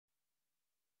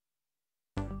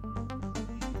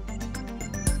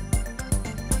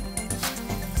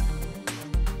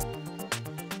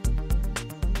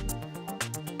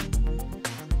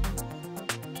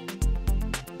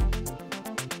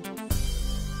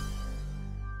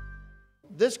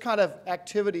this kind of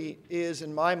activity is,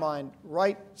 in my mind,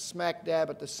 right smack dab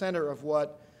at the center of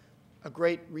what a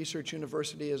great research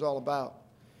university is all about.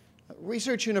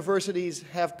 Research universities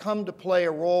have come to play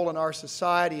a role in our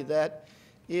society that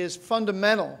is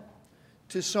fundamental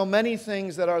to so many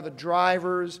things that are the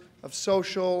drivers of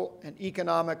social and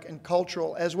economic and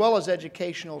cultural, as well as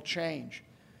educational change.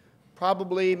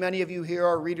 Probably many of you here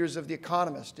are readers of The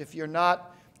Economist. If you're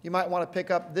not, you might want to pick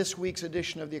up this week's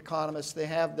edition of The Economist. They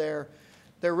have their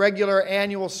regular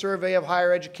annual survey of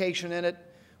higher education in it,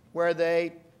 where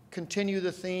they continue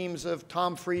the themes of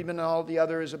Tom Friedman and all the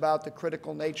others about the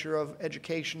critical nature of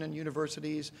education and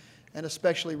universities, and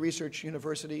especially research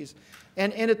universities.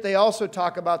 And in it, they also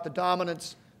talk about the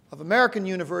dominance of American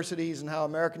universities and how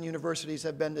American universities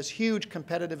have been this huge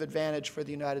competitive advantage for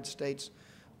the United States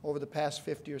over the past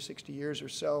 50 or 60 years or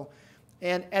so.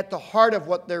 And at the heart of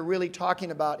what they're really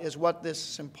talking about is what this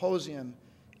symposium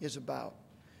is about.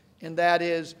 And that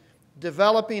is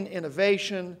developing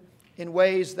innovation in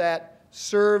ways that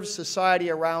serves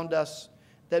society around us,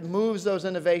 that moves those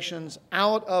innovations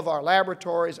out of our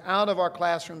laboratories, out of our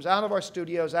classrooms, out of our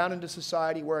studios, out into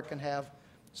society where it can have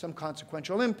some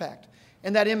consequential impact.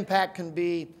 And that impact can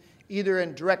be either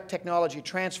in direct technology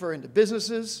transfer into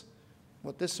businesses,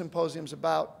 what this symposium's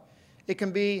about. It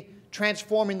can be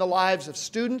transforming the lives of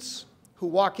students who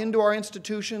walk into our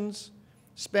institutions,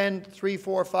 spend 3,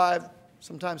 4, 5,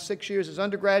 sometimes 6 years as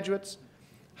undergraduates,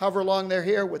 however long they're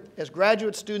here as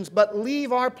graduate students, but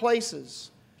leave our places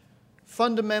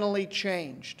fundamentally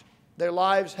changed, their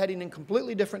lives heading in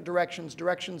completely different directions,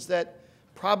 directions that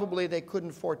probably they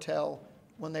couldn't foretell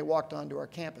when they walked onto our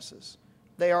campuses.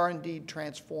 They are indeed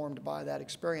transformed by that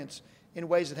experience in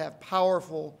ways that have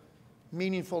powerful,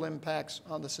 meaningful impacts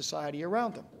on the society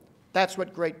around them. That's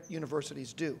what great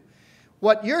universities do.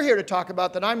 What you're here to talk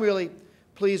about that I'm really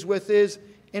pleased with is,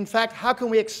 in fact, how can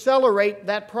we accelerate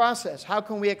that process? How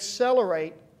can we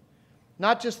accelerate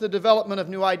not just the development of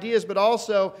new ideas, but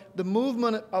also the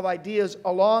movement of ideas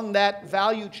along that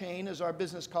value chain, as our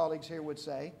business colleagues here would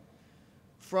say,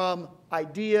 from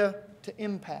idea to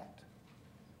impact.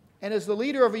 And as the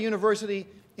leader of a university,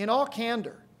 in all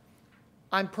candor,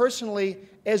 I'm personally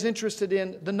as interested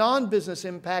in the non-business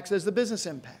impacts as the business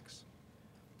impacts.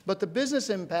 But the business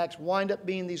impacts wind up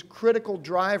being these critical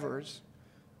drivers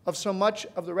of so much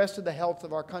of the rest of the health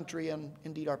of our country and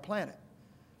indeed our planet,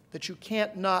 that you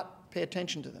can't not pay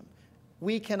attention to them.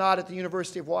 We cannot at the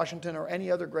University of Washington or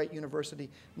any other great university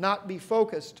not be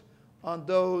focused on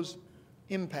those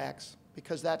impacts,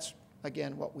 because that's,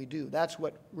 again, what we do. That's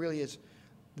what really is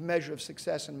the measure of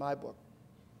success in my book.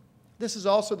 This is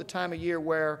also the time of year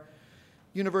where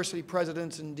university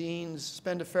presidents and deans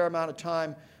spend a fair amount of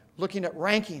time looking at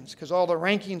rankings, because all the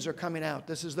rankings are coming out.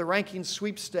 This is the rankings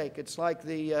sweepstake. It's like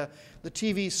the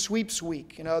TV sweeps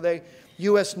week. You know, the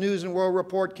U.S. News and World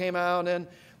Report came out, and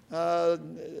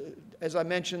as I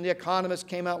mentioned, The Economist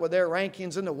came out with their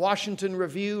rankings, and the Washington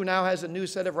Review now has a new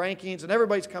set of rankings, and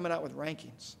everybody's coming out with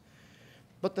rankings.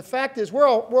 But the fact is, we're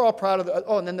all proud of the,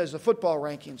 oh, and then there's the football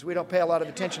rankings. We don't pay a lot of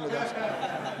attention to those.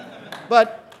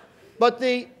 But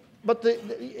the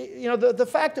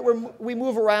fact that we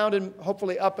move around and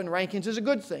hopefully up in rankings is a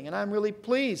good thing. And I'm really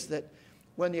pleased that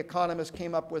when The Economist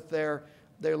came up with their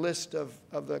list of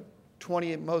the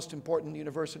 20 most important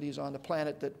universities on the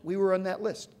planet, that we were on that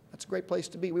list. That's a great place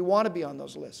to be. We want to be on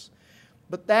those lists.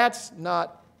 But that's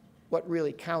not what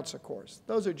really counts, of course.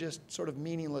 Those are just sort of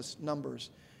meaningless numbers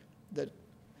that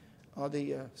are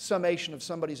the summation of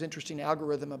somebody's interesting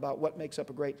algorithm about what makes up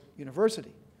a great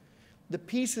university. The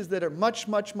pieces that are much,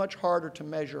 much, much harder to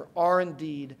measure are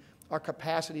indeed our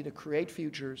capacity to create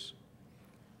futures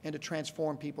and to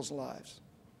transform people's lives.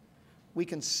 We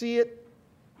can see it.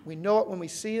 We know it when we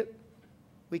see it.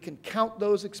 We can count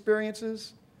those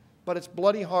experiences, but it's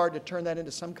bloody hard to turn that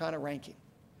into some kind of ranking.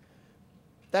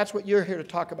 That's what you're here to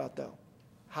talk about, though.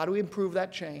 How do we improve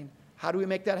that chain? How do we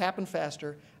make that happen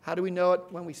faster? How do we know it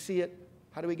when we see it?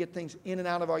 How do we get things in and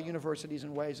out of our universities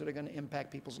in ways that are going to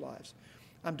impact people's lives?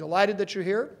 I'm delighted that you're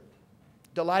here,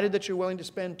 delighted that you're willing to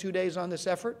spend 2 days on this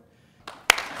effort.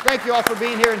 Thank you all for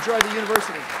being here. Enjoy the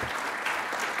university.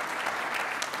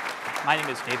 My name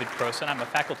is David Croson. I'm a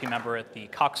faculty member at the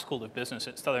Cox School of Business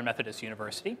at Southern Methodist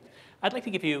University. I'd like to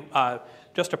give you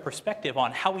just a perspective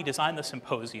on how we designed the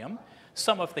symposium,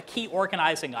 some of the key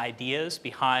organizing ideas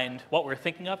behind what we're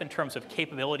thinking of in terms of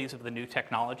capabilities of the new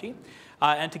technology,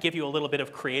 and to give you a little bit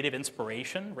of creative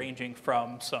inspiration ranging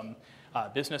from some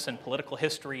business and political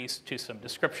histories to some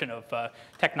description of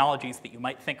technologies that you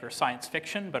might think are science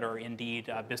fiction but are indeed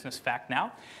business fact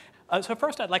now. So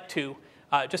first I'd like to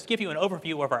just give you an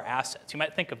overview of our assets. You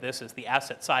might think of this as the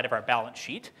asset side of our balance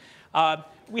sheet.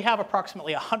 We have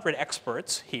approximately 100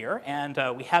 experts here, and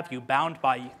we have you bound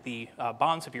by the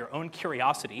bonds of your own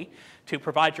curiosity to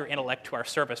provide your intellect to our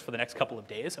service for the next couple of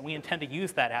days, and we intend to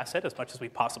use that asset as much as we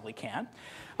possibly can.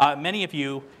 Many of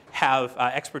you have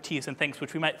expertise in things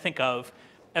which we might think of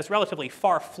as relatively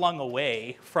far flung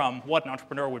away from what an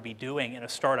entrepreneur would be doing in a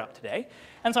startup today.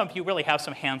 And some of you really have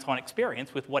some hands-on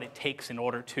experience with what it takes in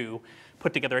order to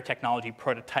put together a technology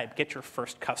prototype, get your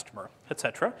first customer, et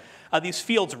cetera. These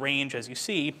fields range, as you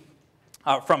see,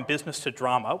 from business to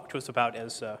drama, which was about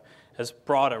as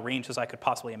broad a range as I could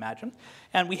possibly imagine.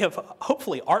 And we have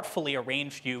hopefully artfully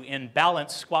arranged you in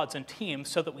balanced squads and teams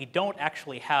so that we don't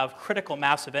actually have critical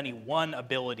mass of any one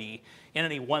ability in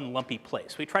any one lumpy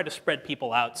place. We try to spread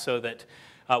people out so that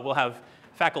we'll have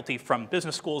faculty from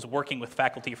business schools working with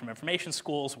faculty from information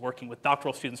schools, working with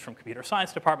doctoral students from computer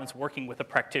science departments, working with a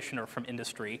practitioner from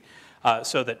industry,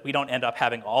 so that we don't end up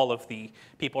having all of the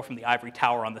people from the ivory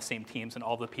tower on the same teams and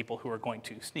all the people who are going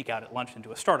to sneak out at lunch and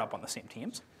do a startup on the same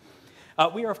teams.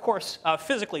 We are, of course,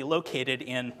 physically located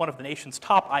in one of the nation's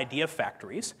top idea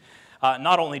factories.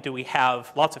 Not only do we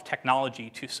have lots of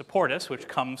technology to support us, which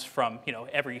comes from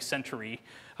every century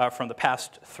from the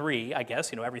past 3, I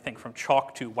guess, everything from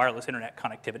chalk to wireless internet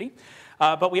connectivity,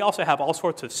 but we also have all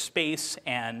sorts of space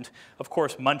and, of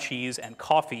course, munchies and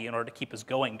coffee in order to keep us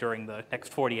going during the next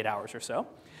 48 hours or so.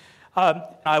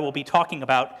 I will be talking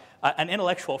about an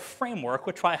intellectual framework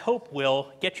which I hope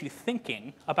will get you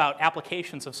thinking about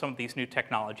applications of some of these new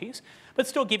technologies, but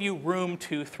still give you room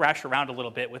to thrash around a little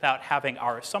bit without having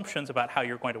our assumptions about how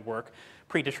you're going to work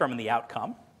predetermine the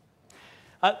outcome.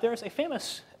 There's a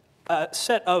famous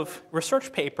set of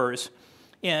research papers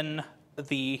in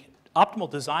the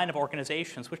optimal design of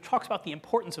organizations which talks about the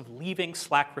importance of leaving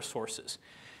slack resources.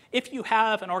 If you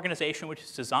have an organization which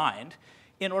is designed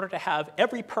in order to have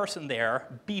every person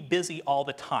there be busy all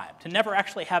the time, to never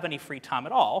actually have any free time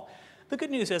at all, the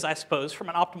good news is, I suppose, from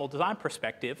an optimal design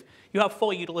perspective, you have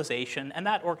full utilization, and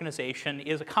that organization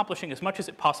is accomplishing as much as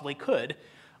it possibly could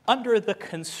under the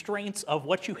constraints of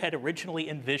what you had originally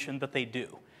envisioned that they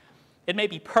do. It may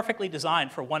be perfectly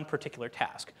designed for one particular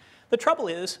task. The trouble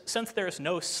is, since there's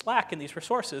no slack in these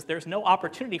resources, there's no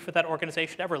opportunity for that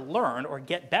organization to ever learn or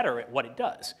get better at what it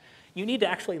does. You need to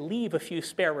actually leave a few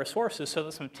spare resources so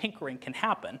that some tinkering can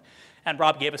happen. And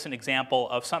Rob gave us an example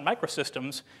of Sun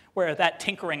Microsystems where that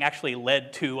tinkering actually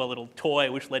led to a little toy,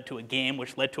 which led to a game,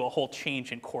 which led to a whole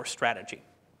change in core strategy.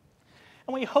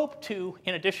 And we hope to,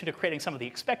 in addition to creating some of the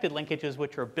expected linkages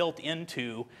which are built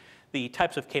into the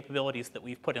types of capabilities that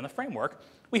we've put in the framework,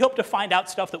 we hope to find out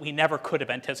stuff that we never could have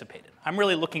anticipated. I'm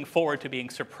really looking forward to being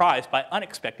surprised by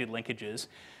unexpected linkages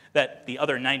that the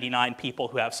other 99 people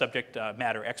who have subject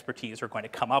matter expertise are going to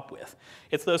come up with.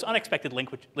 It's those unexpected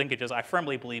linkages, I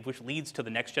firmly believe, which leads to the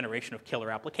next generation of killer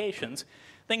applications,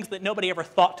 things that nobody ever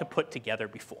thought to put together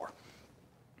before.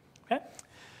 Okay?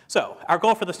 So our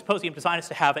goal for the symposium design is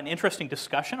to have an interesting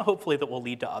discussion, hopefully that will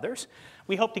lead to others.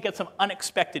 We hope to get some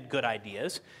unexpected good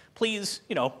ideas. Please,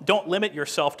 don't limit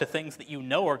yourself to things that you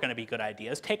know are going to be good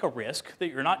ideas. Take a risk that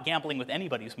you're not gambling with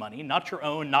anybody's money, not your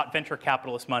own, not venture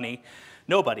capitalist money,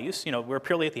 nobody's. We're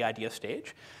purely at the idea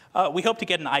stage. We hope to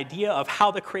get an idea of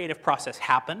how the creative process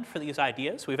happened for these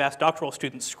ideas. We've asked doctoral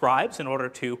student scribes in order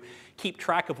to keep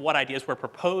track of what ideas were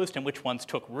proposed and which ones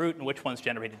took root and which ones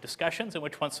generated discussions and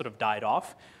which ones sort of died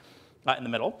off in the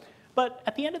middle. But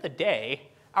at the end of the day,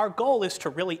 our goal is to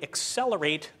really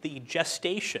accelerate the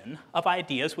gestation of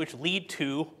ideas which lead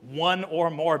to one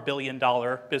or more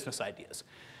billion-dollar business ideas.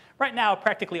 Right now,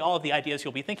 practically all of the ideas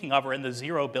you'll be thinking of are in the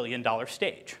 $0 billion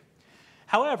stage.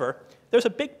 However, there's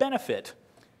a big benefit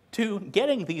to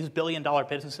getting these billion-dollar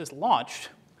businesses launched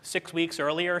 6 weeks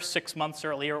earlier, 6 months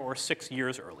earlier, or 6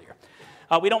 years earlier.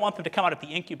 We don't want them to come out of the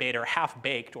incubator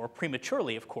half-baked or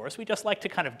prematurely, of course. We just like to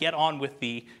kind of get on with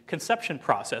the conception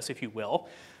process, if you will,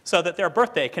 so that their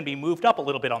birthday can be moved up a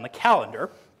little bit on the calendar.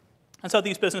 And so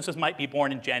these businesses might be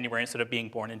born in January instead of being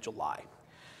born in July.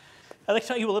 I'd like to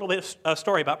tell you a little bit of a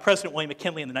story about President William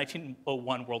McKinley in the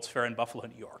 1901 World's Fair in Buffalo,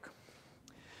 New York.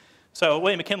 So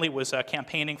William McKinley was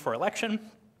campaigning for election.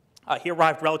 He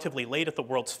arrived relatively late at the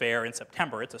World's Fair in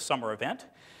September. It's a summer event.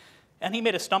 And he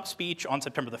made a stump speech on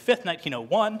September the 5th,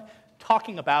 1901,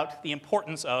 talking about the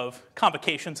importance of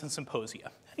convocations and symposia.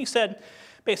 And he said,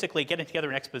 basically, getting together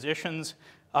in expositions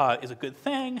is a good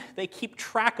thing. They keep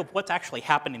track of what's actually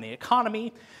happening in the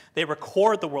economy. They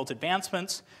record the world's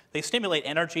advancements. They stimulate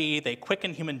energy. They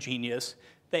quicken human genius.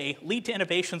 They lead to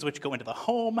innovations which go into the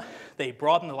home. They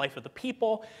broaden the life of the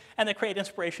people. And they create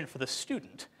inspiration for the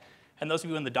student. And those of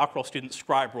you in the doctoral student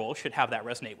scribe role should have that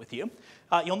resonate with you.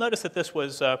 You'll notice that this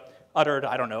was uttered,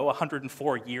 I don't know,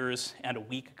 104 years and a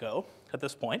week ago at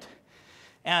this point.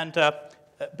 And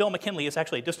Bill McKinley is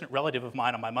actually a distant relative of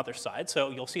mine on my mother's side, so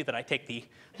you'll see that I take the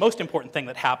most important thing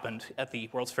that happened at the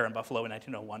World's Fair in Buffalo in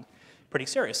 1901 pretty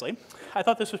seriously. I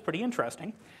thought this was pretty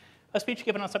interesting. A speech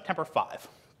given on September 5.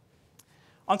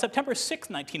 On September 6,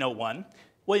 1901,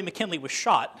 William McKinley was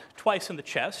shot twice in the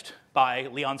chest by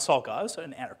Leon Salgaz,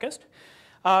 an anarchist,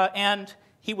 and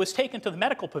he was taken to the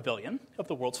medical pavilion of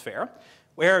the World's Fair,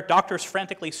 where doctors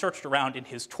frantically searched around in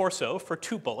his torso for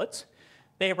 2 bullets.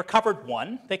 They recovered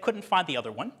one. They couldn't find the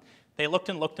other one. They looked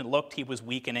and looked and looked. He was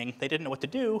weakening. They didn't know what to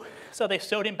do, so they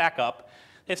sewed him back up.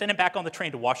 They sent him back on the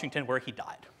train to Washington, where he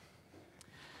died.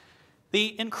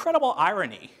 The incredible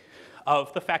irony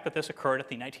of the fact that this occurred at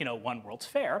the 1901 World's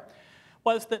Fair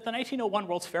was that the 1901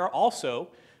 World's Fair also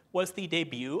was the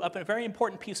debut of a very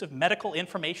important piece of medical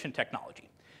information technology,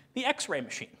 the X-ray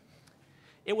machine.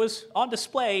 It was on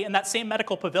display in that same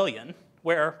medical pavilion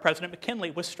where President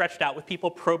McKinley was stretched out with people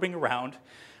probing around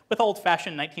with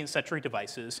old-fashioned 19th century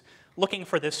devices looking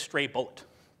for this stray bullet.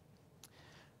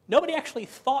 Nobody actually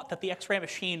thought that the X-ray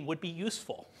machine would be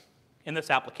useful in this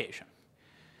application.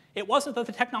 It wasn't that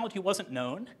the technology wasn't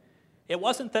known. It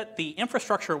wasn't that the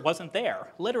infrastructure wasn't there.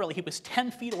 Literally, he was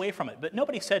 10 feet away from it. But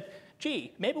nobody said,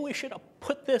 gee, maybe we should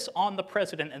put this on the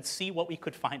president and see what we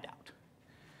could find out.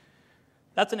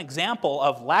 That's an example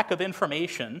of lack of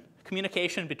information,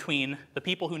 communication between the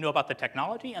people who know about the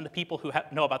technology and the people who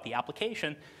know about the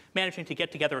application, managing to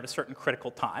get together at a certain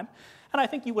critical time. And I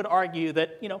think you would argue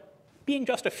that, being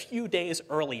just a few days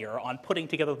earlier on putting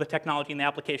together the technology and the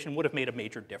application would have made a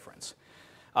major difference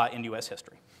in US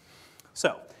history.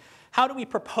 So, how do we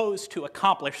propose to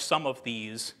accomplish some of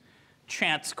these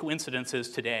chance coincidences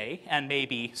today and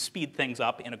maybe speed things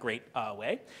up in a great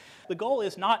way? The goal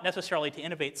is not necessarily to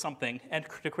innovate something and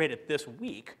to create it this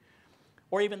week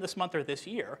or even this month or this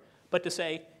year, but to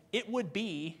say it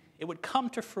would come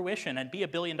to fruition and be a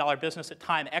billion-dollar business at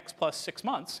time X plus 6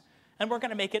 months, and we're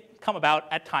going to make it come about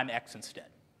at time X instead.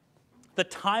 The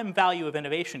time value of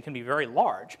innovation can be very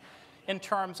large in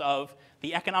terms of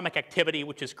the economic activity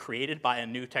which is created by a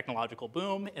new technological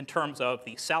boom, in terms of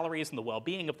the salaries and the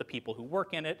well-being of the people who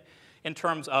work in it, in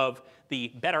terms of the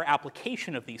better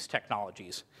application of these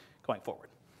technologies going forward.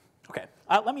 Okay,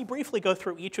 let me briefly go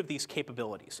through each of these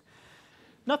capabilities.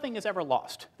 Nothing is ever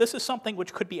lost. This is something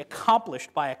which could be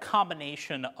accomplished by a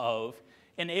combination of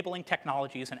enabling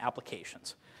technologies and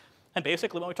applications. And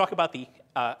basically, when we talk about the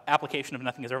application of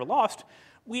nothing is ever lost,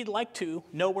 we'd like to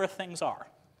know where things are.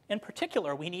 In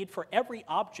particular, we need for every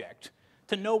object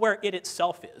to know where it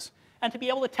itself is and to be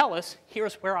able to tell us,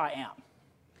 here's where I am.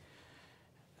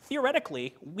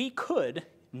 Theoretically, we could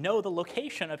know the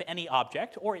location of any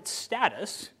object or its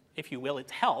status, if you will,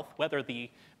 its health, whether the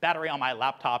battery on my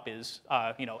laptop is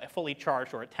fully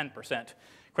charged or at 10%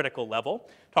 critical level,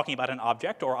 talking about an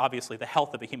object or obviously the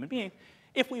health of a human being,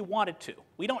 if we wanted to.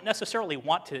 We don't necessarily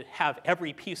want to have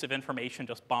every piece of information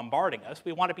just bombarding us.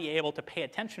 We want to be able to pay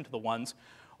attention to the ones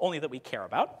only that we care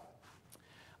about.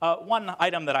 One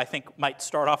item that I think might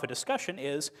start off a discussion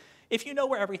is, if you know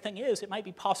where everything is, it might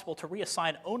be possible to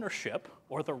reassign ownership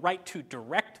or the right to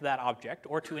direct that object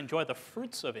or to enjoy the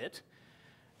fruits of it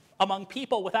among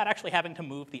people without actually having to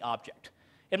move the object.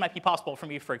 It might be possible for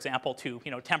me, for example, to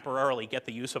temporarily get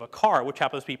the use of a car, which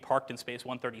happens to be parked in space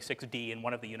 136D in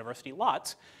one of the university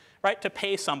lots, right, to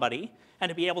pay somebody and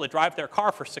to be able to drive their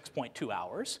car for 6.2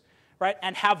 hours, right,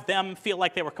 and have them feel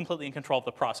like they were completely in control of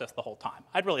the process the whole time.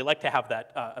 I'd really like to have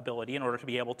that ability in order to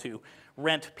be able to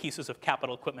rent pieces of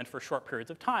capital equipment for short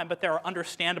periods of time, but there are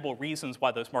understandable reasons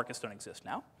why those markets don't exist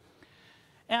now.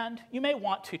 And you may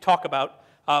want to talk about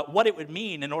what it would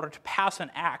mean in order to pass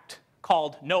an act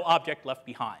called no object left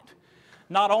behind.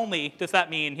 Not only does that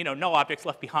mean no objects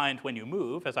left behind when you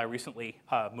move, as I recently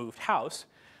moved house,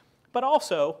 but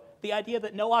also the idea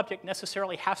that no object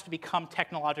necessarily has to become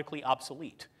technologically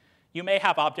obsolete. You may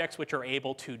have objects which are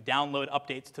able to download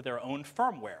updates to their own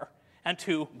firmware and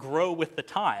to grow with the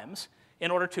times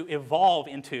in order to evolve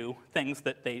into things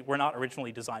that they were not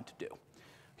originally designed to do.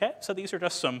 Okay, so these are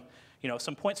just some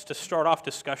points to start off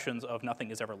discussions of nothing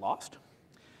is ever lost.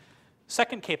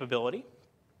 Second capability,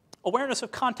 awareness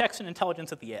of context and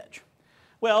intelligence at the edge.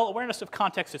 Well, awareness of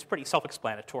context is pretty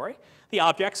self-explanatory. The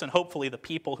objects, and hopefully the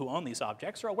people who own these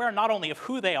objects, are aware not only of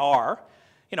who they are,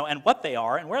 and what they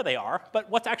are and where they are, but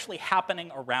what's actually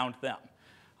happening around them.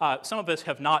 Some of us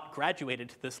have not graduated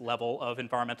to this level of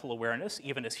environmental awareness,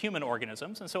 even as human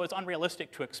organisms, and so it's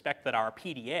unrealistic to expect that our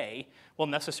PDA will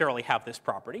necessarily have this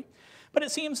property. But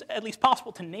it seems at least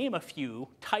possible to name a few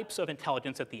types of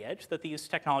intelligence at the edge that these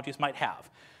technologies might have.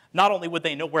 Not only would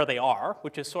they know where they are,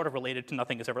 which is sort of related to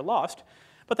nothing is ever lost,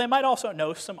 but they might also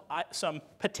know some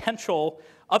potential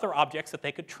other objects that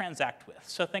they could transact with.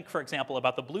 So think, for example,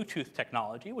 about the Bluetooth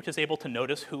technology, which is able to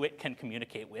notice who it can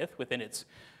communicate with within its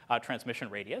transmission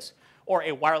radius, or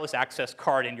a wireless access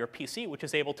card in your PC, which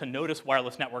is able to notice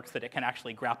wireless networks that it can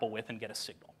actually grapple with and get a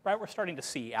signal. Right? We're starting to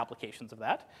see applications of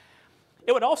that.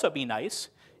 It would also be nice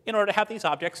in order to have these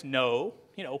objects know,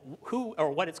 who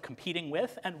or what it's competing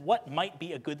with and what might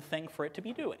be a good thing for it to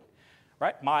be doing.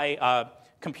 Right? My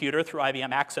computer, through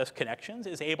IBM Access connections,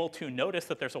 is able to notice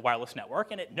that there's a wireless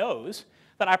network, and it knows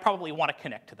that I probably want to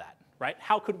connect to that. Right?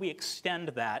 How could we extend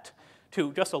that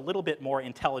to just a little bit more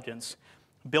intelligence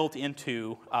built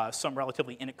into some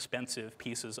relatively inexpensive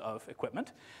pieces of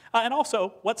equipment? And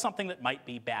also, what's something that might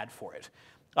be bad for it?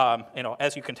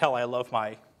 As you can tell, I love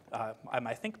my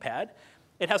ThinkPad.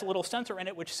 It has a little sensor in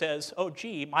it which says, oh,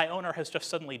 gee, my owner has just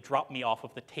suddenly dropped me off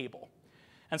of the table.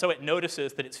 And so it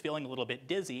notices that it's feeling a little bit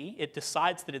dizzy. It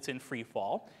decides that it's in free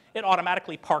fall. It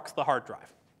automatically parks the hard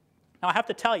drive. Now, I have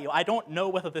to tell you, I don't know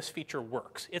whether this feature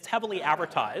works. It's heavily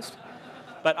advertised,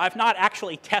 but I've not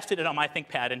actually tested it on my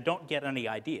ThinkPad and don't get any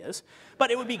ideas.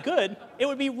 But it would be good. It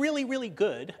would be really, really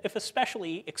good if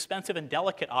especially expensive and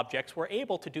delicate objects were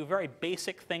able to do very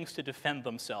basic things to defend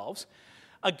themselves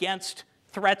against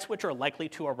threats which are likely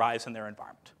to arise in their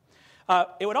environment.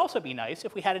 It would also be nice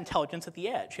if we had intelligence at the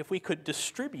edge, if we could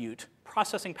distribute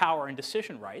processing power and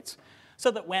decision rights so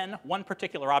that when one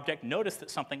particular object noticed that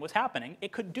something was happening,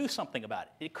 it could do something about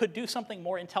it. It could do something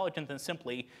more intelligent than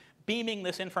simply beaming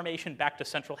this information back to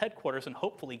central headquarters and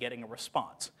hopefully getting a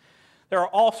response. There are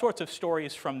all sorts of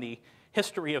stories from the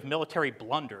history of military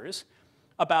blunders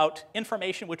about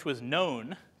information which was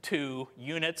known to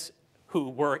units who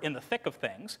were in the thick of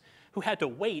things, who had to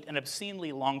wait an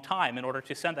obscenely long time in order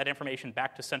to send that information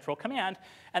back to central command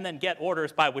and then get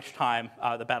orders by which time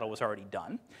the battle was already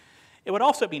done. It would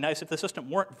also be nice if the system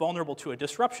weren't vulnerable to a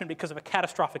disruption because of a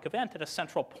catastrophic event at a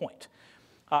central point.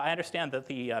 I understand that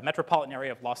the metropolitan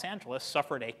area of Los Angeles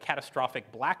suffered a catastrophic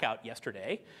blackout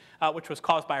yesterday, which was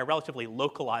caused by a relatively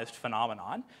localized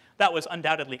phenomenon. That was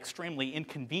undoubtedly extremely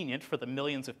inconvenient for the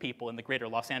millions of people in the greater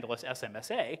Los Angeles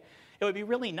SMSA. It would be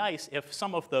really nice if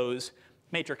some of those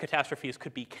major catastrophes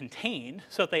could be contained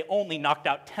so that they only knocked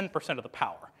out 10% of the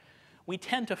power. We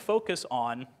tend to focus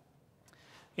on,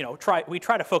 we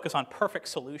try to focus on perfect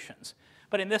solutions.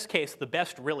 But in this case, the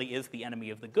best really is the enemy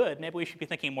of the good. Maybe we should be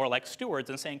thinking more like stewards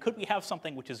and saying, could we have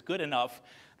something which is good enough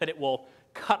that it will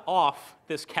cut off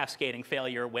this cascading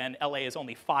failure when LA is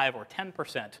only 5 or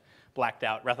 10% blacked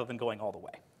out rather than going all the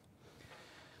way?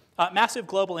 Massive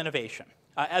global innovation.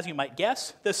 As you might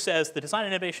guess, this says the design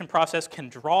and innovation process can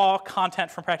draw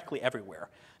content from practically everywhere.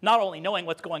 Not only knowing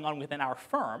what's going on within our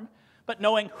firm, but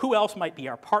knowing who else might be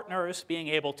our partners, being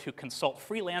able to consult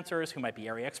freelancers who might be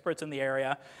area experts in the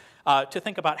area, to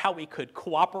think about how we could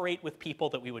cooperate with people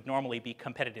that we would normally be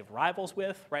competitive rivals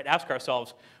with, right? Ask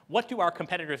ourselves, what do our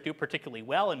competitors do particularly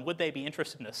well, and would they be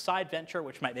interested in a side venture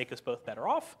which might make us both better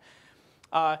off?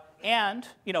 And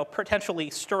potentially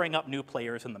stirring up new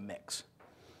players in the mix.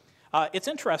 It's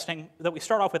interesting that we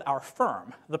start off with our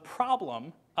firm. The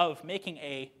problem of making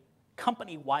a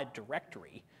company-wide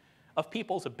directory of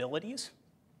people's abilities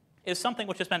is something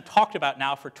which has been talked about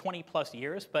now for 20 plus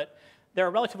years, but there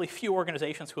are relatively few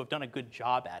organizations who have done a good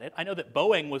job at it. I know that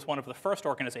Boeing was one of the first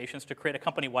organizations to create a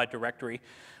company-wide directory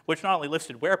which not only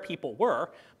listed where people were,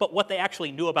 but what they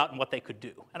actually knew about and what they could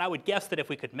do. And I would guess that if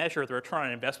we could measure the return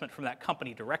on investment from that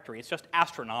company directory, it's just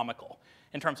astronomical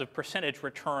in terms of percentage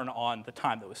return on the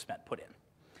time that was spent put in.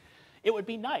 It would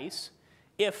be nice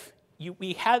if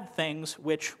we had things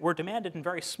which were demanded in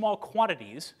very small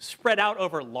quantities spread out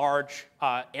over large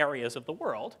areas of the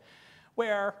world,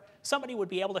 where somebody would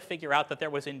be able to figure out that there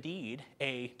was indeed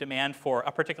a demand for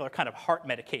a particular kind of heart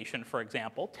medication, for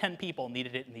example. 10 people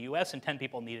needed it in the US and 10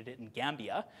 people needed it in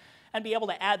Gambia, and be able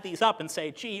to add these up and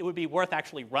say, gee, it would be worth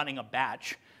actually running a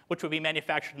batch, which would be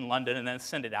manufactured in London and then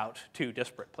send it out to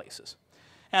disparate places.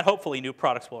 And hopefully new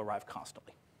products will arrive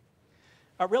constantly.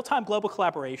 Real-time global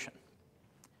collaboration.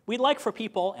 We'd like for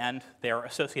people and their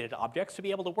associated objects to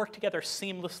be able to work together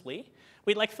seamlessly.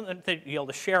 We'd like for them to be able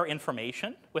to share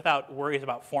information without worries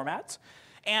about formats.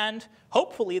 And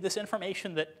hopefully this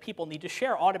information that people need to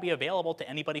share ought to be available to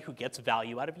anybody who gets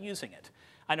value out of using it.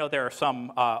 I know there are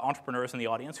some entrepreneurs in the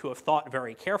audience who have thought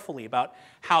very carefully about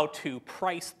how to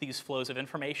price these flows of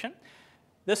information.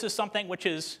 This is something which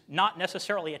is not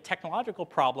necessarily a technological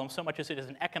problem so much as it is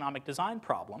an economic design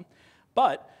problem.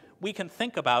 But we can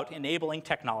think about enabling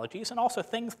technologies and also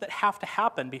things that have to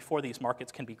happen before these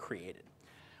markets can be created.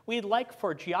 We'd like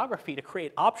for geography to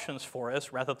create options for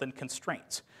us rather than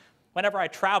constraints. Whenever I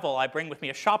travel, I bring with me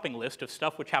a shopping list of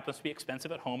stuff which happens to be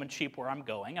expensive at home and cheap where I'm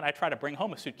going, and I try to bring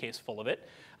home a suitcase full of it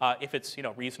if it's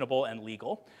reasonable and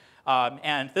legal.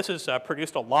 And this has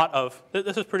produced a lot of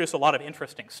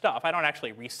interesting stuff. I don't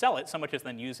actually resell it so much as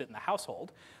then use it in the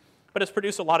household. But it's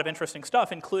produced a lot of interesting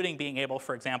stuff, including being able,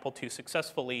 for example, to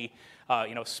successfully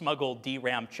smuggle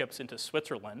DRAM chips into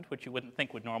Switzerland, which you wouldn't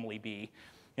think would normally be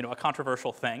a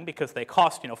controversial thing because they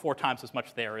cost 4 times as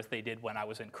much there as they did when I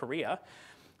was in Korea.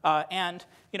 And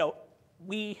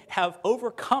we have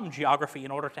overcome geography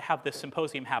in order to have this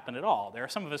symposium happen at all. There are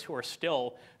some of us who are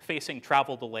still facing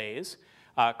travel delays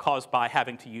caused by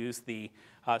having to use the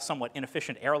somewhat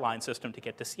inefficient airline system to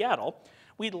get to Seattle.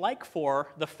 We'd like for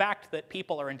the fact that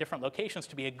people are in different locations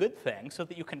to be a good thing so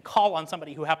that you can call on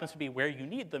somebody who happens to be where you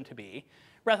need them to be,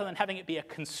 rather than having it be a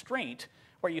constraint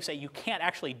where you say you can't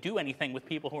actually do anything with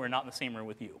people who are not in the same room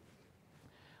with you.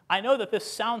 I know that this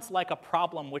sounds like a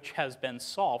problem which has been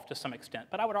solved to some extent,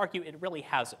 but I would argue it really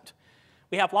hasn't.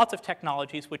 We have lots of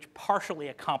technologies which partially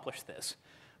accomplish this,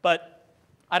 but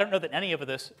I don't know that any of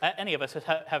us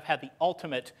have had the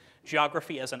ultimate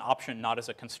geography as an option, not as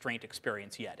a constraint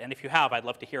experience yet. And if you have, I'd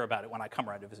love to hear about it when I come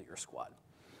around to visit your squad.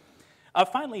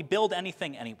 Finally, build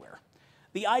anything anywhere.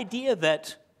 The idea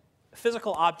that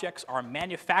physical objects are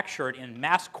manufactured in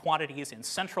mass quantities in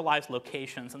centralized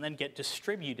locations and then get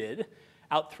distributed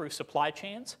out through supply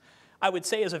chains, I would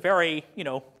say is a very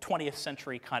 20th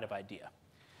century kind of idea.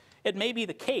 It may be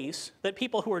the case that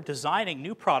people who are designing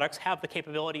new products have the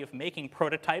capability of making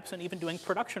prototypes and even doing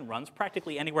production runs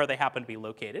practically anywhere they happen to be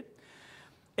located.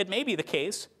 It may be the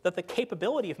case that the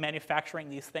capability of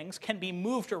manufacturing these things can be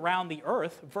moved around the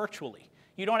Earth virtually.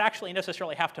 You don't actually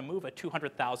necessarily have to move a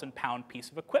 200,000-pound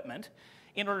piece of equipment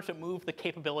in order to move the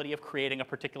capability of creating a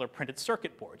particular printed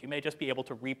circuit board. You may just be able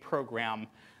to reprogram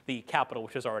the capital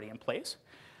which is already in place.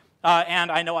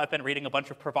 And I know I've been reading a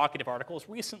bunch of provocative articles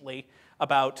recently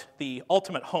about the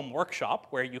ultimate home workshop,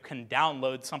 where you can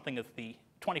download something of the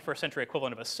 21st century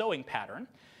equivalent of a sewing pattern,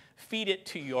 feed it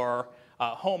to your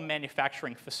home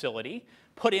manufacturing facility,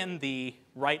 put in the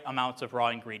right amounts of raw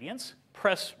ingredients,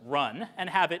 press run, and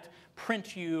have it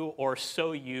print you or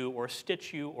sew you or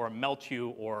stitch you or melt you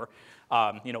or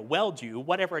weld you,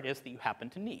 whatever it is that you happen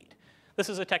to need. This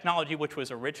is a technology which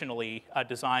was originally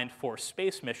designed for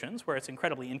space missions, where it's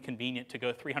incredibly inconvenient to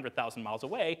go 300,000 miles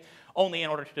away, only in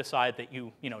order to decide that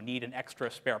you need an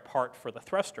extra spare part for the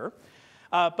thruster.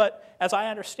 But as I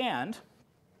understand,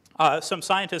 some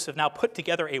scientists have now put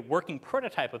together a working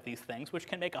prototype of these things, which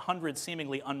can make 100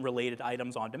 seemingly unrelated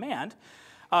items on demand,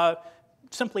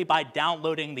 simply by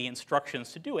downloading the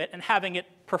instructions to do it and having it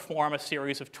perform a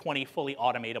series of 20 fully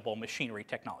automatable machinery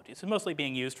technologies. It's mostly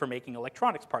being used for making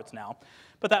electronics parts now,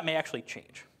 but that may actually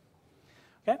change.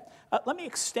 Okay? Let me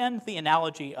extend the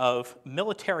analogy of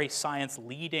military science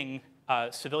leading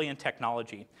civilian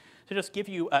technology to just give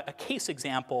you a case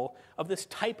example of this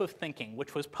type of thinking,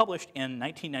 which was published in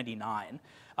 1999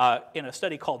 in a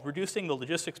study called Reducing the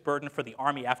Logistics Burden for the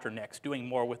Army After Next, Doing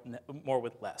More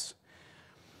with Less.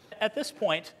 At this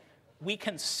point, we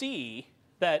can see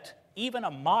that even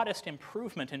a modest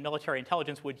improvement in military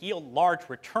intelligence would yield large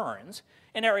returns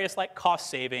in areas like cost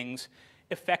savings,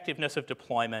 effectiveness of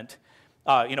deployment,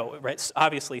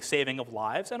 obviously saving of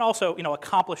lives, and also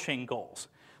accomplishing goals.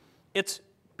 It's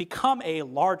become a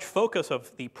large focus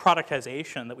of the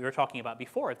productization that we were talking about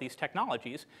before of these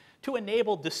technologies to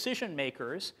enable decision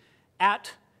makers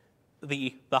at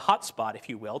the hotspot, if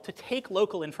you will, to take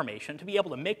local information, to be able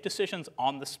to make decisions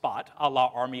on the spot, a la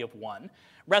Army of One,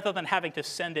 rather than having to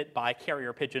send it by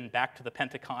carrier pigeon back to the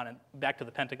Pentagon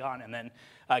and then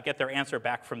get their answer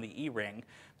back from the E-ring,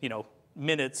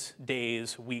 minutes,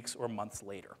 days, weeks, or months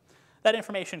later. That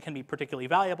information can be particularly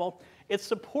valuable. It's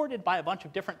supported by a bunch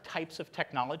of different types of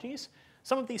technologies.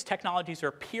 Some of these technologies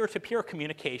are peer-to-peer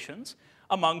communications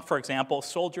among, for example,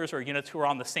 soldiers or units who are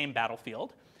on the same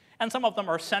battlefield. And some of them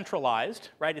are centralized,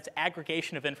 right? It's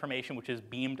aggregation of information which is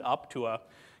beamed up to a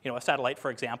satellite,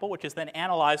 for example, which is then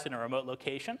analyzed in a remote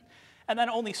location. And then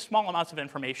only small amounts of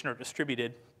information are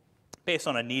distributed based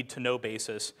on a need-to-know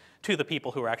basis to the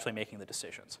people who are actually making the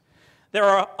decisions. There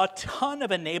are a ton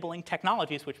of enabling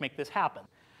technologies which make this happen.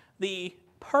 The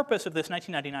purpose of this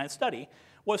 1999 study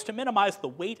was to minimize the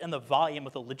weight and the volume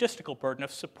of the logistical burden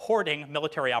of supporting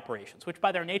military operations, which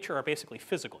by their nature are basically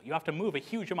physical. You have to move a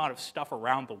huge amount of stuff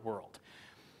around the world.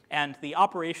 And the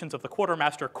operations of the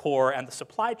Quartermaster Corps and the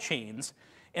supply chains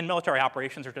in military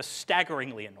operations are just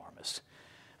staggeringly enormous.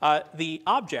 The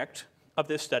object of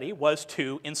this study was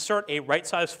to insert a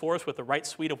right-sized force with the right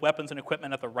suite of weapons and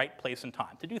equipment at the right place and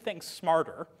time, to do things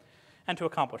smarter and to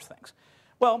accomplish things.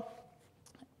 Well,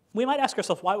 We might ask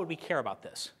ourselves, why would we care about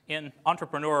this? In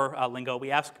entrepreneur lingo,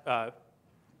 we ask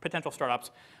potential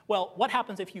startups, well, what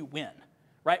happens if you win?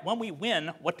 Right? When we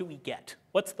win, what do we get?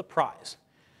 What's the prize?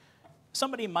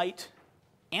 Somebody might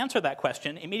answer that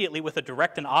question immediately with a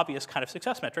direct and obvious kind of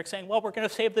success metric, saying, well, we're going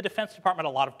to save the Defense Department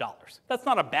a lot of dollars. That's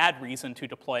not a bad reason to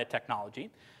deploy a technology,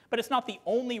 but it's not the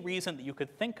only reason that you could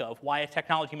think of why a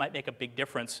technology might make a big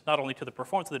difference, not only to the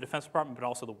performance of the Defense Department, but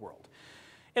also the world.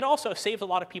 It also saves a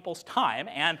lot of people's time,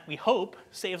 and we hope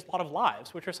saves a lot of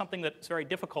lives, which are something that's very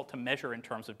difficult to measure in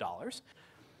terms of dollars.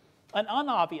 An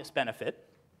unobvious benefit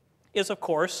is, of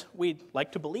course, we'd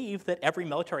like to believe that every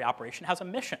military operation has a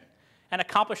mission. And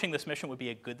accomplishing this mission would be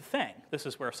a good thing. This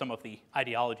is where some of the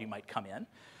ideology might come in.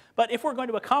 But if we're going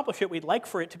to accomplish it, we'd like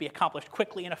for it to be accomplished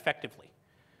quickly and effectively,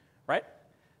 right?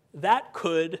 That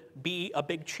could be a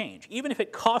big change. Even if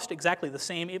it cost exactly the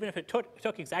same, even if it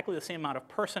took exactly the same amount of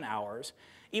person hours,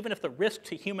 even if the risk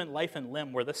to human life and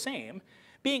limb were the same,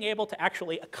 being able to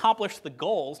actually accomplish the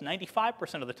goals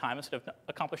 95% of the time instead of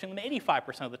accomplishing them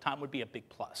 85% of the time would be a big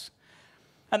plus.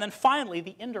 And then finally,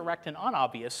 the indirect and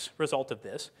unobvious result of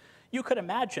this, you could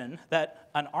imagine that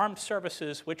an armed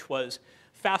services which was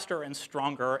faster and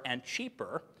stronger and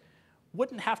cheaper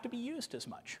wouldn't have to be used as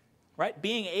much, right?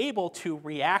 Being able to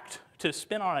react, to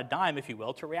spin on a dime, if you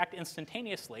will, to react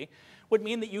instantaneously would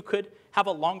mean that you could have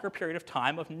a longer period of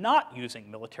time of not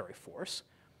using military force,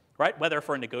 right? Whether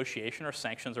for a negotiation or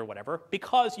sanctions or whatever,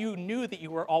 because you knew that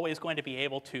you were always going to be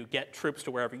able to get troops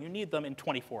to wherever you need them in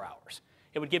 24 hours.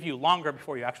 It would give you longer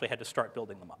before you actually had to start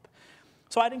building them up.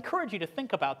 So I'd encourage you to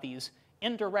think about these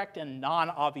indirect and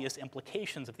non-obvious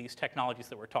implications of these technologies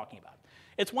that we're talking about.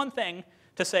 It's one thing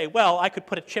to say, well, I could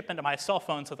put a chip into my cell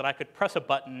phone so that I could press a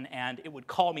button and it would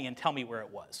call me and tell me where it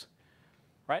was,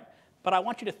 right? But I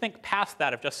want you to think past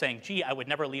that of just saying, gee, I would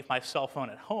never leave my cell phone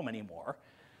at home anymore.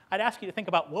 I'd ask you to think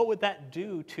about what would that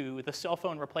do to the cell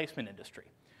phone replacement industry?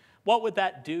 What would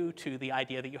that do to the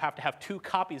idea that you have to have 2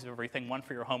 copies of everything, one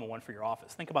for your home and one for your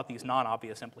office? Think about these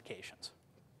non-obvious implications.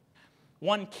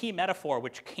 One key metaphor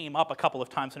which came up a couple of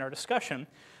times in our discussion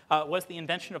was the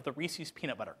invention of the Reese's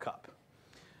Peanut Butter Cup.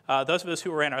 Those of us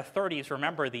who were in our 30s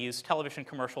remember these television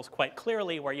commercials quite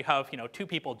clearly where you have 2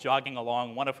 people jogging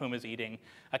along, one of whom is eating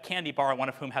a candy bar, one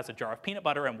of whom has a jar of peanut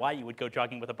butter, and why you would go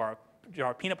jogging with a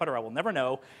jar of peanut butter I will never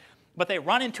know. But they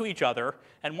run into each other,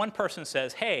 and one person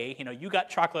says, hey, you got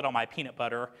chocolate on my peanut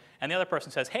butter, and the other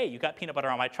person says, hey, you got peanut butter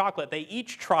on my chocolate. They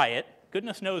each try it.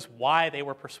 Goodness knows why they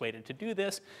were persuaded to do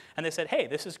this, and they said, hey,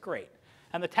 this is great.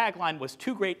 And the tagline was,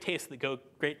 2 great tastes that go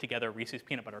great together, Reese's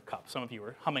Peanut Butter Cup. Some of you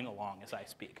are humming along as I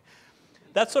speak.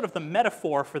 That's sort of the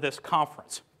metaphor for this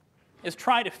conference, is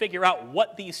trying to figure out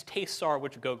what these tastes are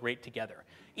which go great together.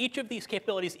 Each of these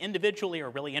capabilities individually are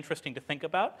really interesting to think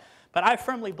about, but I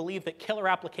firmly believe that killer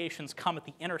applications come at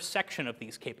the intersection of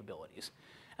these capabilities.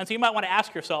 And so you might want to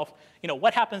ask yourself,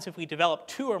 what happens if we develop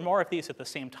 2 or more of these at the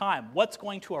same time? What's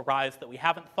going to arise that we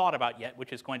haven't thought about yet,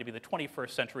 which is going to be the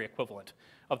 21st century equivalent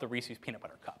of the Reese's Peanut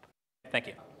Butter Cup? Thank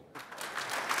you.